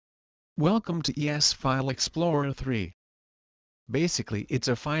Welcome to ES File Explorer 3. Basically it's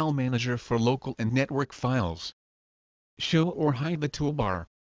a file manager for local and network files. Show or hide the toolbar.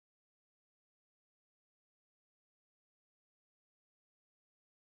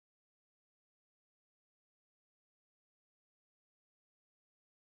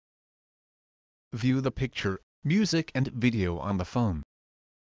 View the picture, music and video on the phone.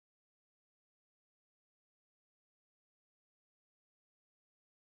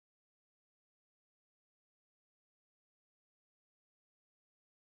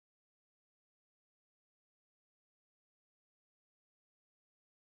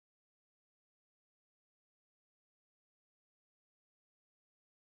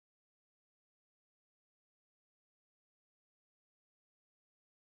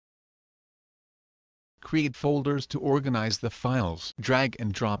 Create folders to organize the files. Drag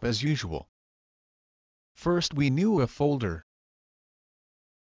and drop as usual. First we new a folder.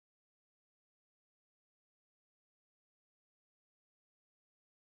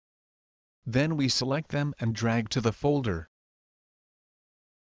 Then we select them and drag to the folder.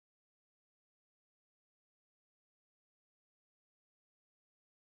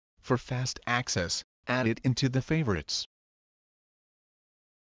 For fast access, add it into the favorites.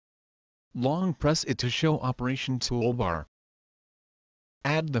 Long press it to show Operation Toolbar.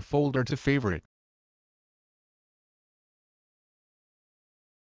 Add the folder to favorite.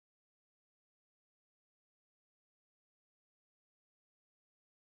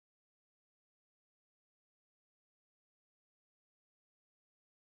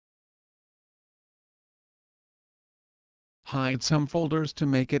 Hide some folders to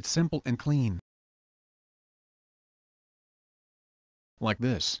make it simple and clean. Like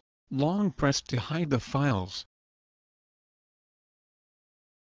this. Long press to hide the files.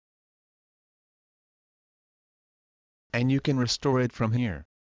 And you can restore it from here.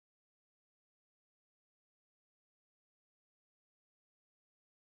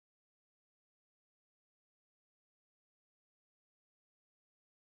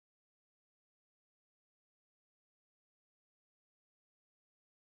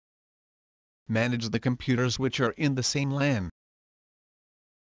 Manage the computers which are in the same LAN.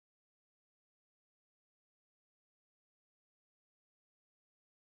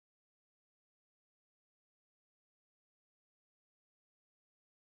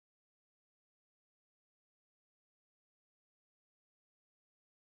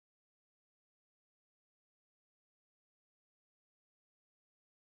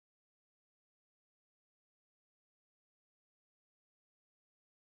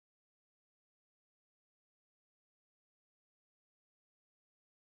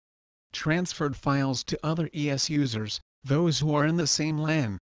 Transferred files to other ES users, those who are in the same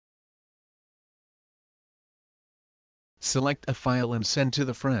LAN. Select a file and send to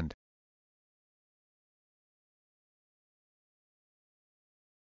the friend.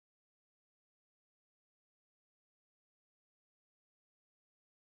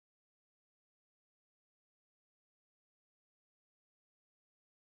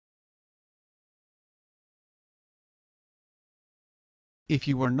 If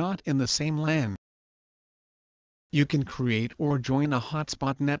you are not in the same LAN, you can create or join a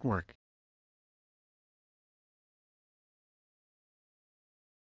hotspot network.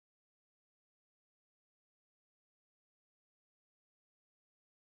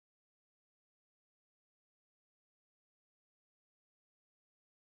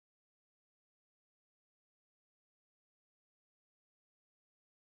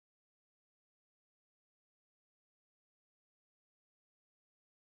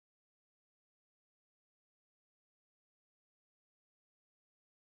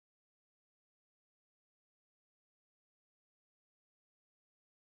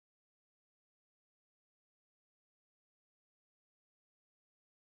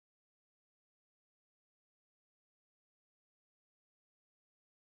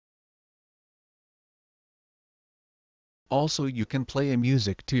 Also you can play a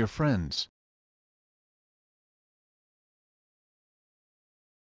music to your friends.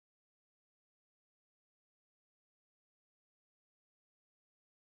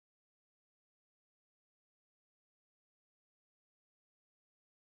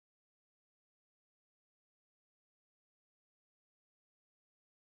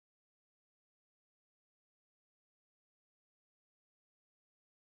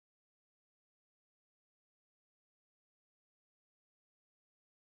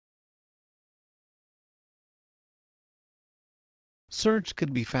 Search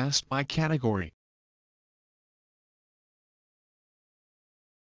could be fast by category.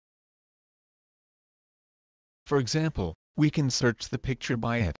 For example, we can search the picture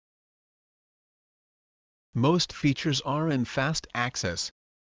by it. Most features are in fast access.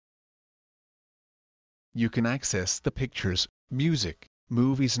 You can access the pictures, music,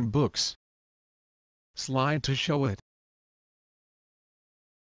 movies and books. Slide to show it.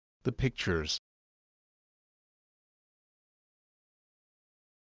 The pictures.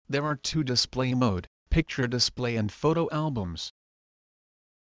 There are two display mode, picture display and photo albums.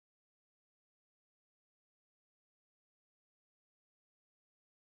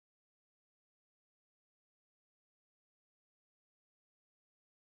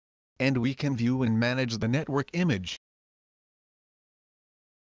 And we can view and manage the network image.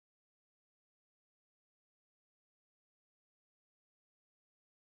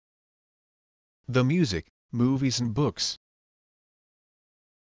 The music, movies and books.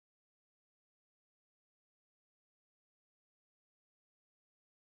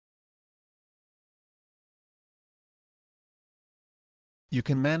 You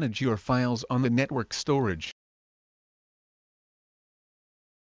can manage your files on the network storage.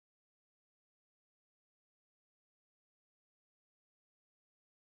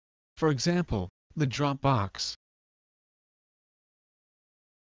 For example, the Dropbox.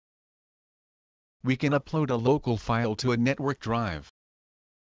 We can upload a local file to a network drive.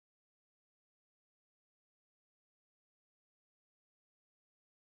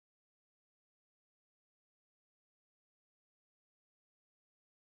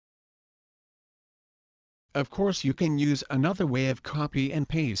 Of course, you can use another way of copy and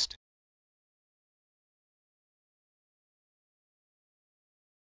paste.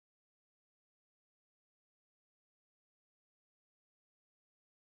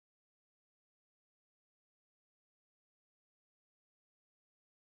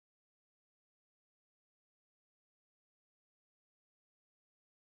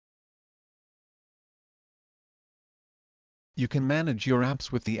 You can manage your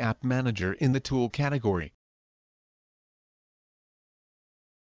apps with the App Manager in the Tool category.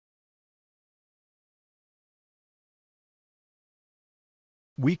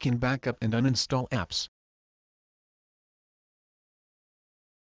 We can backup and uninstall apps.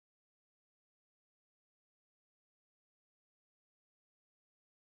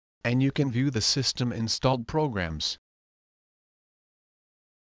 And you can view the system installed programs.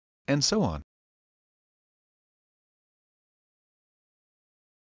 And so on.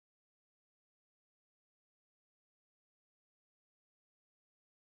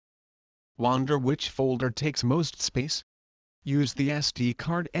 Wonder which folder takes most space? Use the SD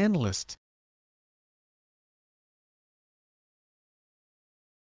card analyst.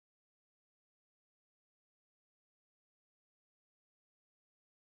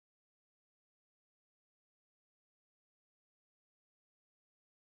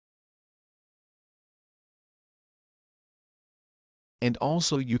 And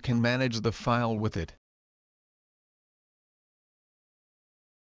also you can manage the file with it.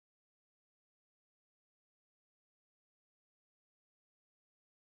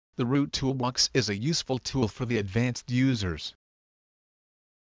 The Root Toolbox is a useful tool for the advanced users.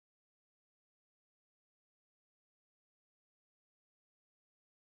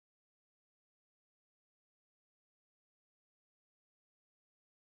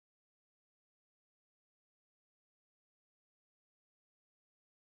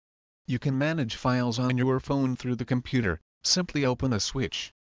 You can manage files on your phone through the computer. Simply open a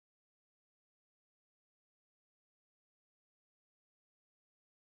switch.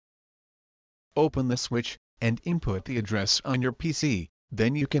 Open the switch, and input the address on your PC,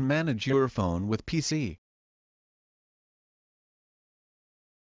 then you can manage your phone with PC.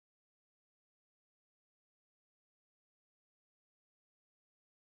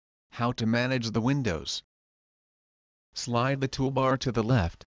 How to manage the windows. Slide the toolbar to the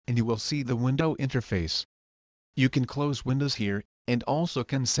left, and you will see the window interface. You can close windows here, and also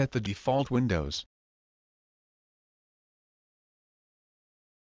can set the default windows.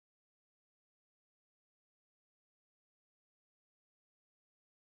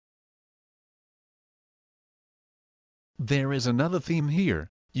 There is another theme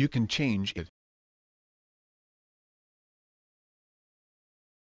here, you can change it.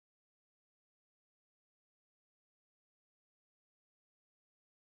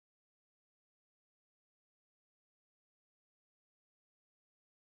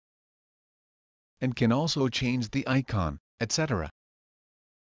 And can also change the icon, etc.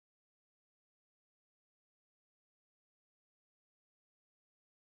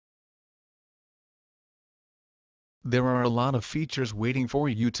 There are a lot of features waiting for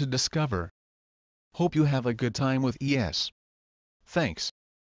you to discover. Hope you have a good time with ES. Thanks.